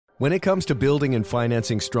When it comes to building and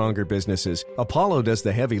financing stronger businesses, Apollo does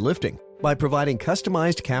the heavy lifting by providing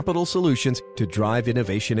customized capital solutions to drive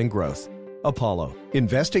innovation and growth. Apollo,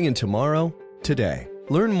 investing in tomorrow, today.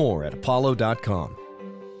 Learn more at apollo.com.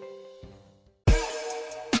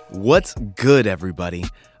 What's good, everybody?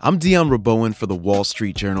 I'm Dion Rabowen for the Wall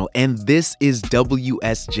Street Journal, and this is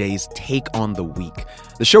WSJ's Take on the Week,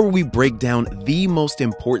 the show where we break down the most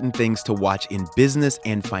important things to watch in business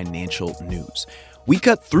and financial news. We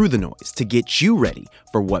cut through the noise to get you ready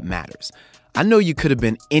for what matters. I know you could have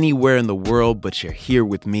been anywhere in the world, but you're here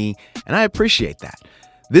with me, and I appreciate that.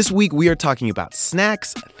 This week, we are talking about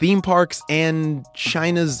snacks, theme parks, and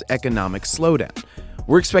China's economic slowdown.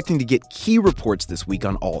 We're expecting to get key reports this week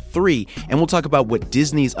on all three, and we'll talk about what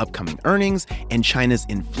Disney's upcoming earnings and China's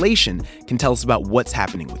inflation can tell us about what's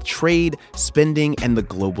happening with trade, spending, and the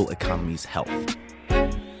global economy's health.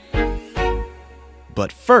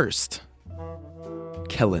 But first,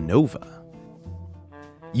 Kellanova.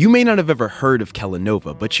 You may not have ever heard of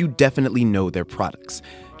Kellanova, but you definitely know their products.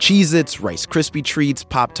 Cheez-Its, Rice Krispie Treats,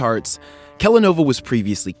 Pop-Tarts. Kellanova was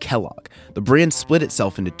previously Kellogg. The brand split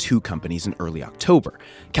itself into two companies in early October.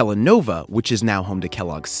 Kellanova, which is now home to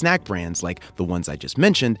Kellogg's snack brands like the ones I just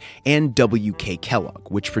mentioned, and WK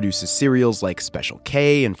Kellogg, which produces cereals like Special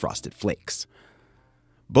K and Frosted Flakes.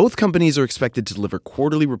 Both companies are expected to deliver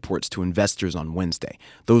quarterly reports to investors on Wednesday.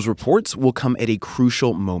 Those reports will come at a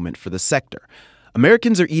crucial moment for the sector.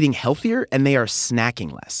 Americans are eating healthier and they are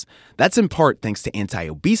snacking less. That's in part thanks to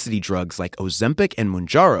anti-obesity drugs like Ozempic and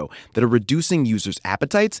Mounjaro that are reducing users'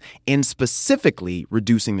 appetites and specifically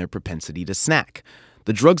reducing their propensity to snack.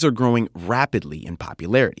 The drugs are growing rapidly in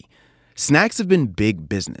popularity. Snacks have been big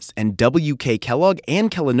business, and WK Kellogg and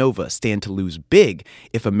Kellanova stand to lose big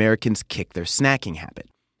if Americans kick their snacking habit,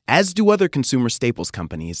 as do other consumer staples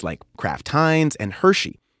companies like Kraft Heinz and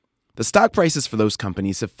Hershey. The stock prices for those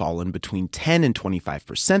companies have fallen between 10 and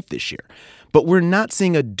 25% this year, but we're not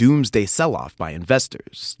seeing a doomsday sell-off by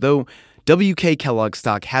investors, though WK Kellogg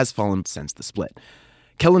stock has fallen since the split.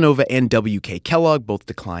 Kellanova and WK Kellogg both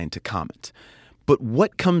declined to comment. But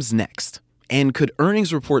what comes next? And could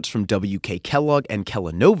earnings reports from WK Kellogg and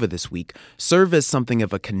Kellanova this week serve as something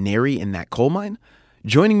of a canary in that coal mine?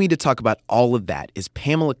 Joining me to talk about all of that is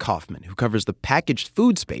Pamela Kaufman, who covers the packaged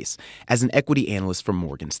food space as an equity analyst from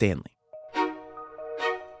Morgan Stanley.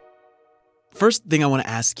 First thing I want to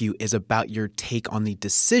ask you is about your take on the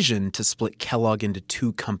decision to split Kellogg into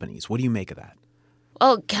two companies. What do you make of that?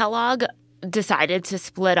 Well, Kellogg decided to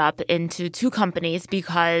split up into two companies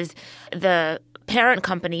because the parent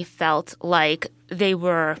company felt like they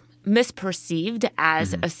were misperceived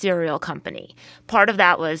as a cereal company. Part of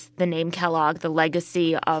that was the name Kellogg, the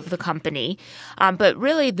legacy of the company. But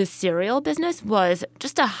really, the cereal business was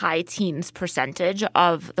just a high teens percentage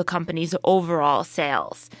of the company's overall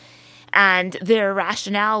sales. And their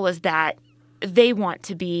rationale was that they want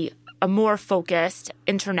to be a more focused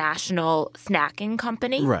international snacking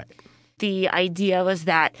company. Right. The idea was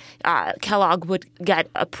that Kellogg would get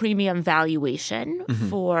a premium valuation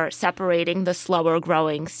for separating the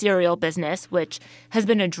slower-growing cereal business, which has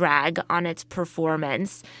been a drag on its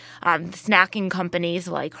performance. Snacking companies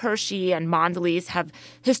like Hershey and Mondelez have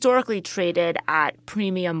historically traded at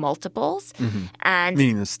premium multiples. And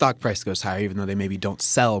meaning the stock price goes higher even though they maybe don't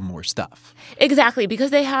sell more stuff. Exactly,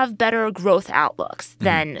 because they have better growth outlooks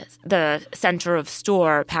than the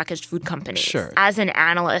center-of-store packaged food companies. Sure. As an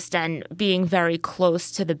analyst and being very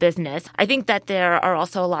close to the business, I think that there are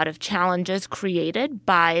also a lot of challenges created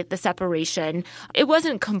by the separation. It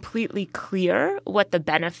wasn't completely clear what the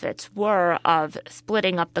benefits were of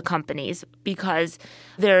splitting up the companies because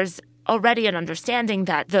there's already an understanding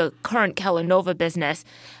that the current Kellanova business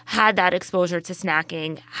had that exposure to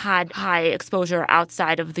snacking, had high exposure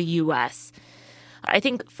outside of the U.S. I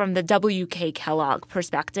think from the WK Kellogg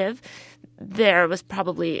perspective, there was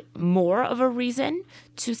probably more of a reason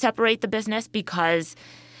to separate the business because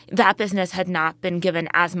that business had not been given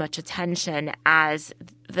as much attention as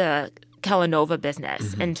the Kellanova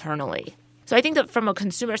business internally. So I think that from a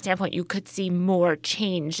consumer standpoint, you could see more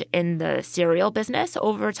change in the cereal business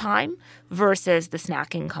over time versus the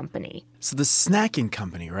snacking company. So the snacking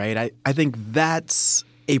company, right? I think that's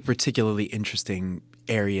a particularly interesting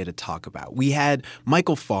area to talk about. We had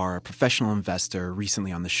Michael Farr, a professional investor,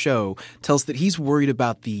 recently on the show, tell us that he's worried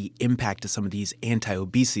about the impact of some of these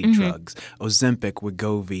anti-obesity drugs, Ozempic,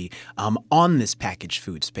 Wegovy, on this packaged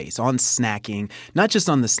food space, on snacking, not just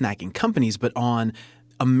on the snacking companies, but on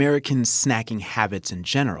American snacking habits in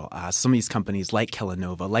general. Some of these companies like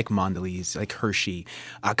Kellanova, like Mondelez, like Hershey,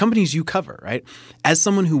 companies you cover, right? As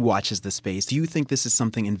someone who watches the space, do you think this is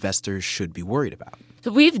something investors should be worried about?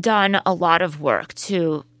 So we've done a lot of work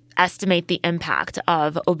to estimate the impact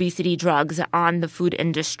of obesity drugs on the food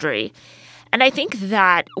industry. And I think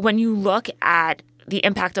that when you look at the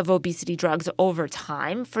impact of obesity drugs over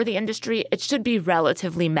time for the industry, it should be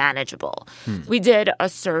relatively manageable. We did a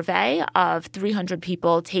survey of 300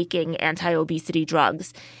 people taking anti-obesity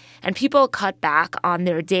drugs, and people cut back on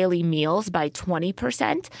their daily meals by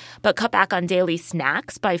 20%, but cut back on daily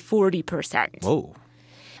snacks by 40%. Whoa.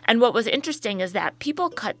 And what was interesting is that people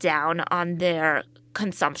cut down on their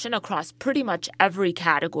consumption across pretty much every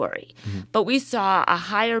category. But we saw a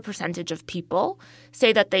higher percentage of people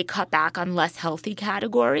say that they cut back on less healthy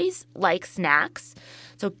categories like snacks.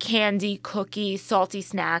 So candy, cookies, salty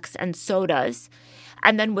snacks, and sodas.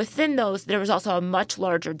 And then within those, there was also a much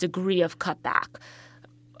larger degree of cutback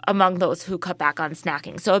among those who cut back on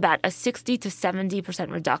snacking. So about a 60 to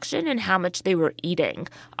 70% reduction in how much they were eating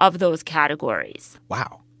of those categories.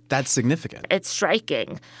 Wow. That's significant. It's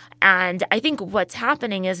striking. And I think what's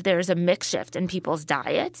happening is there's a mix shift in people's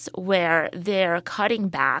diets where they're cutting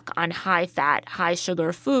back on high-fat,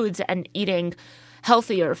 high-sugar foods and eating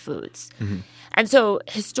healthier foods. And so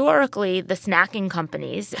historically, the snacking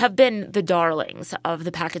companies have been the darlings of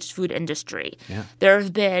the packaged food industry. Yeah. There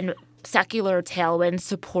have been secular tailwinds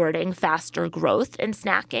supporting faster growth in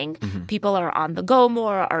snacking. People are on the go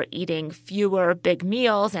more, are eating fewer big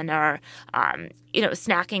meals, and are,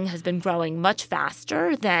 snacking has been growing much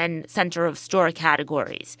faster than center of store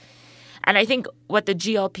categories. And I think what the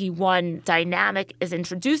GLP-1 dynamic is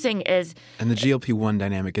introducing is... And the GLP-1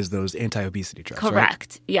 dynamic is those anti-obesity drugs,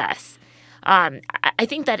 correct, right? Yes. I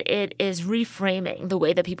think that it is reframing the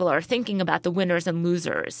way that people are thinking about the winners and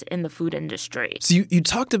losers in the food industry. So you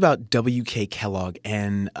talked about WK Kellogg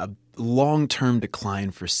and a long-term decline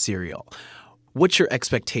for cereal. What's your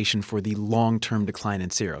expectation for the long-term decline in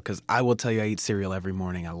cereal? Because I will tell you, I eat cereal every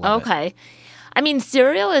morning. I love it. Okay. I mean,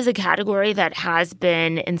 cereal is a category that has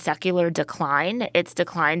been in secular decline. It's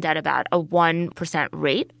declined at about a 1%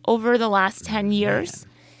 rate over the last 10 years.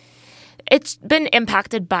 It's been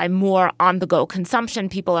impacted by more on-the-go consumption.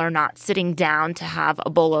 People are not sitting down to have a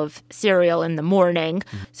bowl of cereal in the morning.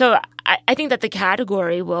 So I think that the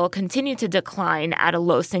category will continue to decline at a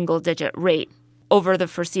low single-digit rate over the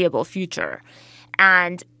foreseeable future.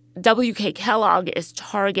 And WK Kellogg is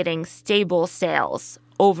targeting stable sales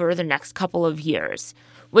over the next couple of years,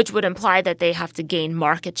 which would imply that they have to gain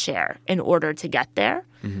market share in order to get there.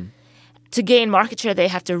 To gain market share, they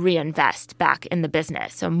have to reinvest back in the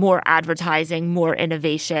business. So more advertising, more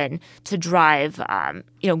innovation to drive,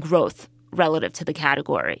 growth relative to the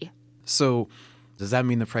category. So does that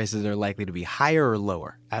mean the prices are likely to be higher or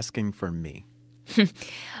lower? Asking for me.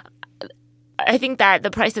 I think that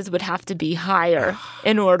the prices would have to be higher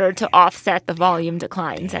in order to offset the volume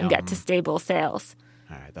declines and get to stable sales.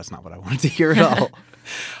 All right, that's not what I wanted to hear at all.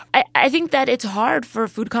 I think that it's hard for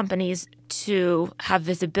food companies to have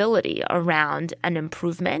visibility around an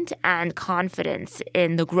improvement and confidence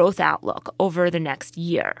in the growth outlook over the next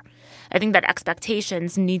year. I think that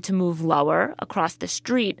expectations need to move lower across the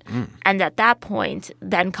street. And at that point,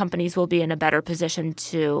 then companies will be in a better position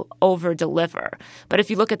to over-deliver. But if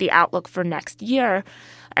you look at the outlook for next year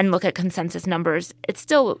and look at consensus numbers, it's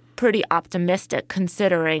still pretty optimistic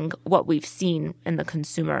considering what we've seen in the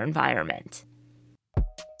consumer environment.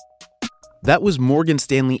 That was Morgan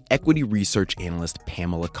Stanley equity research analyst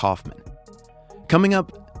Pamela Kaufman. Coming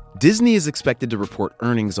up, Disney is expected to report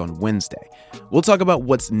earnings on Wednesday. We'll talk about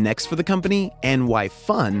what's next for the company and why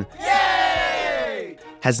fun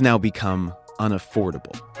has now become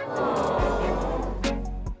unaffordable.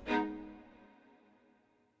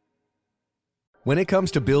 When it comes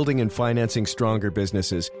to building and financing stronger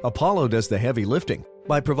businesses, Apollo does the heavy lifting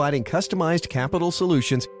by providing customized capital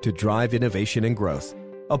solutions to drive innovation and growth.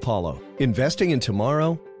 Apollo, investing in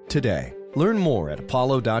tomorrow, today. Learn more at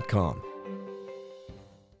apollo.com.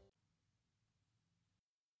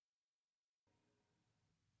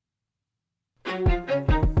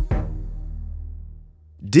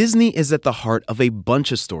 Disney is at the heart of a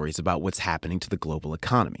bunch of stories about what's happening to the global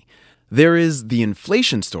economy. There is the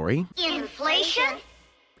inflation story. Inflation?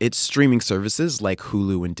 Its streaming services like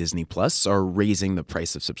Hulu and Disney Plus are raising the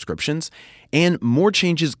price of subscriptions, and more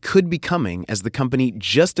changes could be coming as the company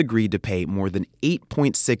just agreed to pay more than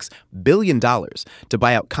 $8.6 billion to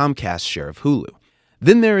buy out Comcast's share of Hulu.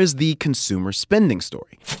 Then there is the consumer spending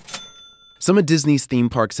story. Some of Disney's theme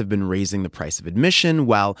parks have been raising the price of admission,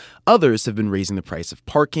 while others have been raising the price of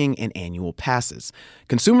parking and annual passes.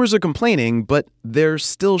 Consumers are complaining, but they're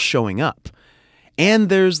still showing up. And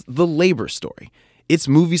there's the labor story. Its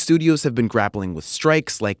movie studios have been grappling with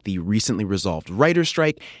strikes like the recently resolved writer's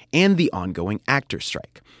strike and the ongoing actor's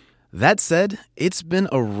strike. That said, it's been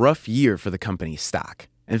a rough year for the company's stock.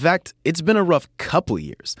 In fact, it's been a rough couple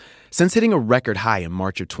years. Since hitting a record high in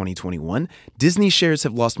March of 2021, Disney shares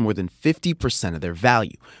have lost more than 50% of their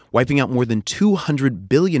value, wiping out more than $200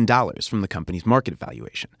 billion from the company's market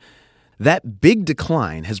valuation. That big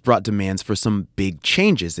decline has brought demands for some big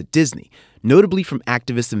changes at Disney, notably from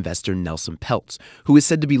activist investor Nelson Peltz, who is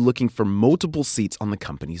said to be looking for multiple seats on the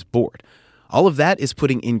company's board. All of that is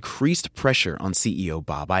putting increased pressure on CEO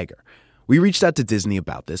Bob Iger. We reached out to Disney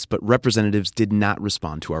about this, but representatives did not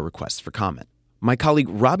respond to our requests for comment. My colleague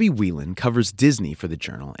Robbie Whelan covers Disney for the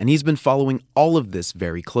Journal, and he's been following all of this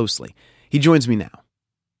very closely. He joins me now.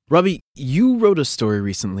 Robbie, you wrote a story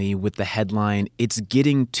recently with the headline, "It's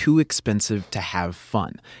Getting Too Expensive to Have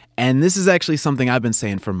Fun." And this is actually something I've been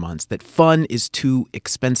saying for months, that fun is too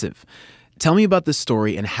expensive. Tell me about this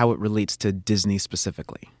story and how it relates to Disney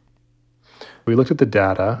specifically. We looked at the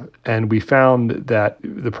data and we found that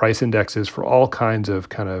the price indexes for all kinds of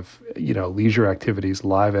leisure activities,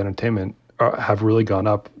 live entertainment, have really gone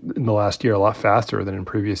up in the last year a lot faster than in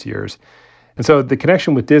previous years. And so the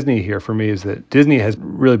connection with Disney here for me is that Disney has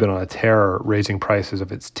really been on a tear raising prices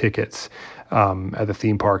of its tickets at the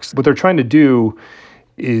theme parks. What they're trying to do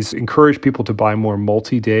is encourage people to buy more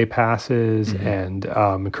multi-day passes and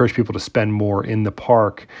encourage people to spend more in the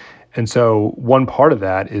park. And so one part of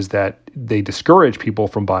that is that they discourage people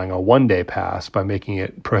from buying a one-day pass by making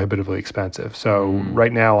it prohibitively expensive. So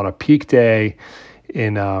right now on a peak day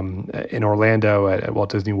in Orlando at Walt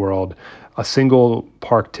Disney World, a single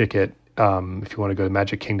park ticket, if you want to go to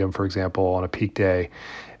Magic Kingdom, for example, on a peak day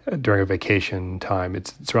during a vacation time,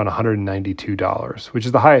 it's around $192, which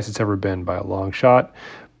is the highest it's ever been by a long shot.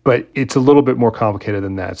 But it's a little bit more complicated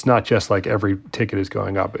than that. It's not just like every ticket is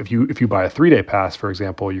going up. If you buy a 3-day pass, for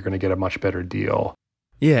example, you're going to get a much better deal.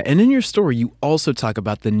 Yeah, and in your story, you also talk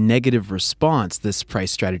about the negative response this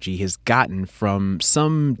price strategy has gotten from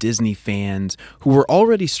some Disney fans who were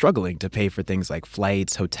already struggling to pay for things like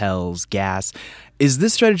flights, hotels, gas. Is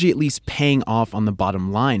this strategy at least paying off on the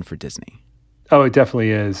bottom line for Disney? Oh, it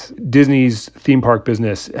definitely is. Disney's theme park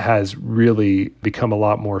business has really become a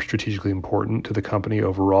lot more strategically important to the company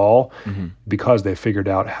overall because they've figured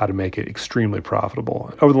out how to make it extremely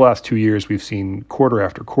profitable. Over the last 2 years, we've seen quarter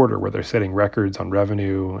after quarter where they're setting records on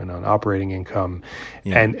revenue and on operating income.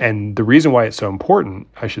 Yeah. And the reason why it's so important,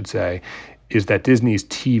 I should say, is that Disney's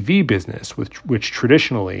TV business, which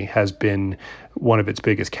traditionally has been one of its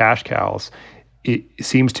biggest cash cows, it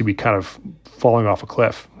seems to be kind of falling off a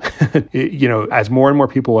cliff. As more and more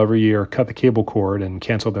people every year cut the cable cord and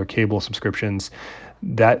cancel their cable subscriptions,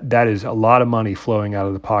 that is a lot of money flowing out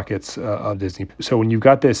of the pockets of Disney. So when you've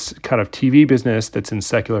got this kind of TV business that's in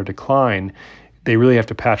secular decline, they really have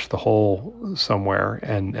to patch the hole somewhere,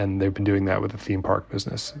 and they've been doing that with the theme park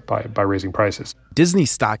business by raising prices. Disney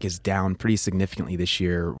stock is down pretty significantly this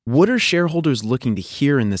year. What are shareholders looking to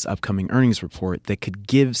hear in this upcoming earnings report that could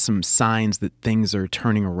give some signs that things are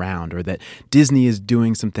turning around or that Disney is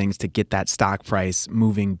doing some things to get that stock price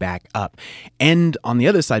moving back up? And on the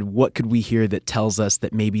other side, what could we hear that tells us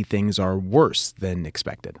that maybe things are worse than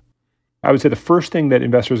expected? I would say the first thing that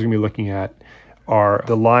investors are going to be looking at are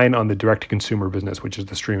the line on the direct-to-consumer business, which is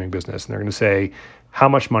the streaming business. And they're going to say, how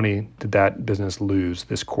much money did that business lose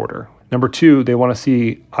this quarter? Number two, they want to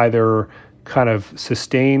see either kind of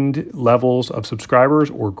sustained levels of subscribers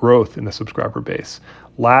or growth in the subscriber base.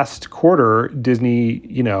 Last quarter, Disney,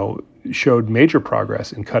 showed major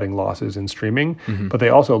progress in cutting losses in streaming, but they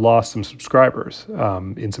also lost some subscribers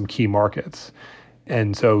in some key markets.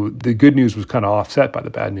 And so the good news was kind of offset by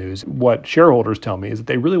the bad news. What shareholders tell me is that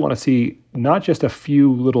they really want to see not just a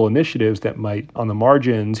few little initiatives that might, on the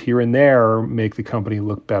margins here and there, make the company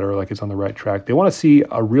look better, like it's on the right track. They want to see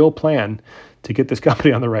a real plan to get this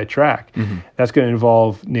company on the right track. That's going to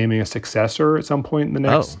involve naming a successor at some point in the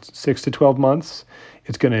next 6 to 12 months.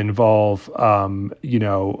 It's going to involve,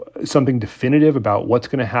 something definitive about what's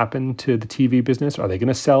going to happen to the TV business. Are they going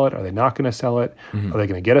to sell it? Are they not going to sell it? Are they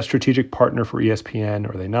going to get a strategic partner for ESPN?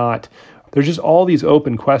 Or are they not? There's just all these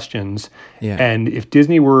open questions. Yeah. And if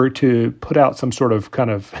Disney were to put out some sort of kind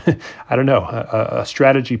of, a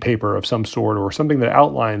strategy paper of some sort or something that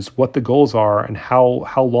outlines what the goals are and how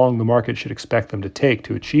long the market should expect them to take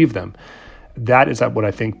to achieve them, that is what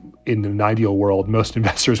I think in an ideal world most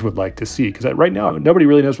investors would like to see. Because right now, nobody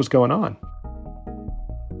really knows what's going on.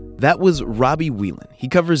 That was Robbie Whelan. He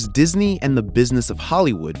covers Disney and the business of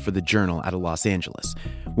Hollywood for the Journal out of Los Angeles.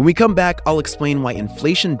 When we come back, I'll explain why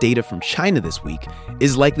inflation data from China this week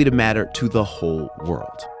is likely to matter to the whole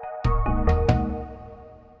world.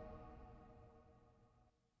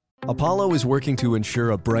 Apollo is working to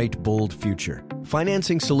ensure a bright, bold future,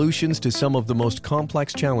 financing solutions to some of the most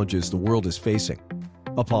complex challenges the world is facing.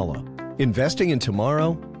 Apollo, investing in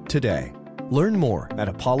tomorrow, today. Learn more at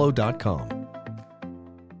apollo.com.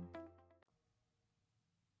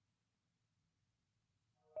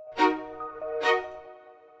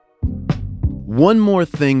 One more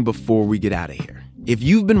thing before we get out of here. If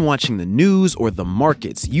you've been watching the news or the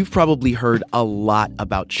markets, you've probably heard a lot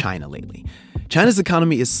about China lately. China's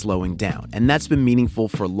economy is slowing down, and that's been meaningful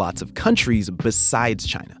for lots of countries besides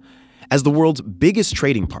China. As the world's biggest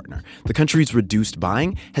trading partner, the country's reduced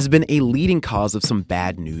buying has been a leading cause of some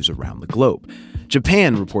bad news around the globe.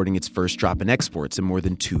 Japan reporting its first drop in exports in more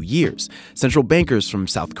than 2 years. Central bankers from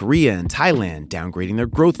South Korea and Thailand downgrading their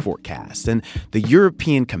growth forecasts. And the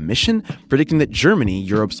European Commission predicting that Germany,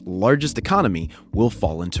 Europe's largest economy, will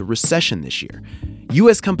fall into recession this year.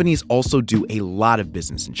 U.S. companies also do a lot of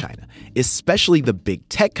business in China, especially the big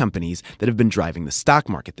tech companies that have been driving the stock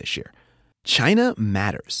market this year. China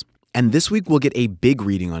matters. And this week, we'll get a big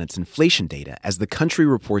reading on its inflation data as the country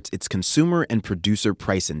reports its consumer and producer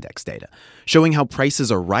price index data, showing how prices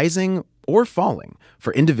are rising or falling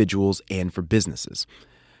for individuals and for businesses.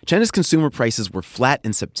 China's consumer prices were flat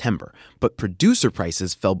in September, but producer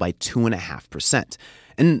prices fell by 2.5%.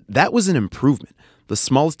 And that was an improvement, the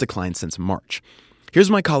smallest decline since March. Here's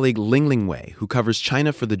my colleague Ling Wei, who covers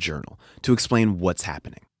China for The Journal, to explain what's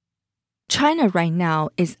happening. China right now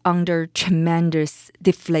is under tremendous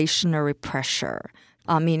deflationary pressure,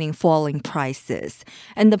 meaning falling prices.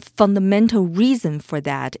 And the fundamental reason for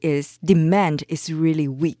that is demand is really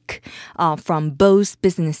weak from both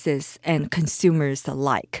businesses and consumers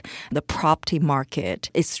alike. The property market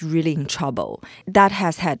is really in trouble. That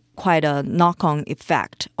has had quite a knock-on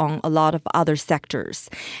effect on a lot of other sectors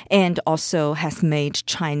and also has made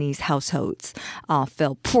Chinese households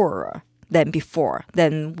feel poorer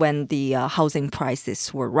than when the housing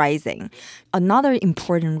prices were rising. Another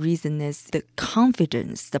important reason is the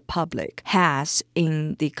confidence the public has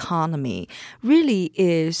in the economy really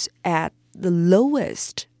is at the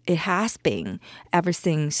lowest it has been ever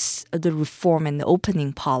since the reform and the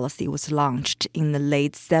opening policy was launched in the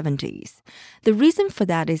late 70s. The reason for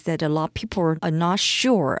that is that a lot of people are not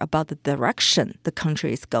sure about the direction the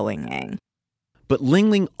country is going in. But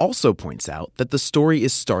Ling also points out that the story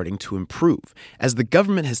is starting to improve as the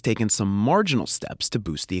government has taken some marginal steps to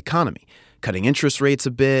boost the economy, cutting interest rates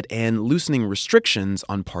a bit and loosening restrictions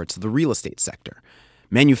on parts of the real estate sector.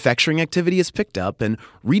 Manufacturing activity has picked up and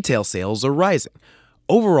retail sales are rising.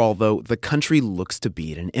 Overall, though, the country looks to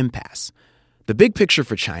be at an impasse. The big picture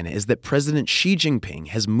for China is that President Xi Jinping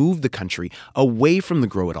has moved the country away from the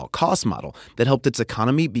grow-at-all-costs model that helped its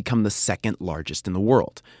economy become the second largest in the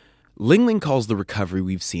world. Ling calls the recovery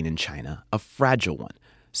we've seen in China a fragile one.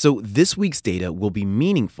 So this week's data will be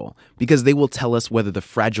meaningful because they will tell us whether the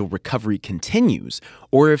fragile recovery continues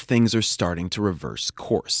or if things are starting to reverse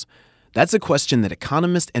course. That's a question that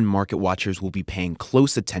economists and market watchers will be paying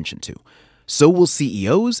close attention to. So will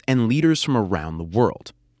CEOs and leaders from around the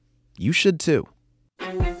world. You should too.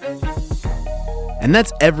 And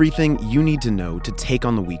that's everything you need to know to take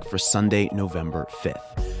on the week for Sunday, November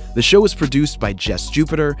 5th. The show is produced by Jess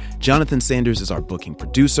Jupiter. Jonathan Sanders is our booking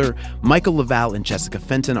producer. Michael Laval and Jessica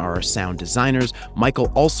Fenton are our sound designers.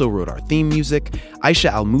 Michael also wrote our theme music.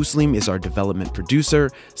 Aisha Al-Muslim is our development producer.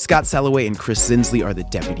 Scott Salloway and Chris Zinsley are the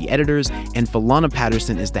deputy editors. And Philana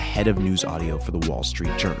Patterson is the head of news audio for the Wall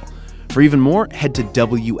Street Journal. For even more, head to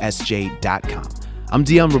WSJ.com. I'm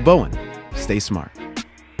Dion Rabowen. Stay smart.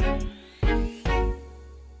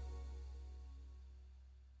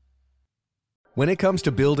 When it comes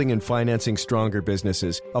to building and financing stronger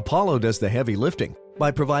businesses, Apollo does the heavy lifting by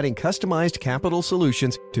providing customized capital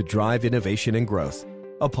solutions to drive innovation and growth.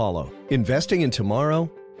 Apollo, investing in tomorrow,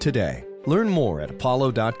 today. Learn more at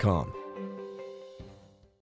apollo.com.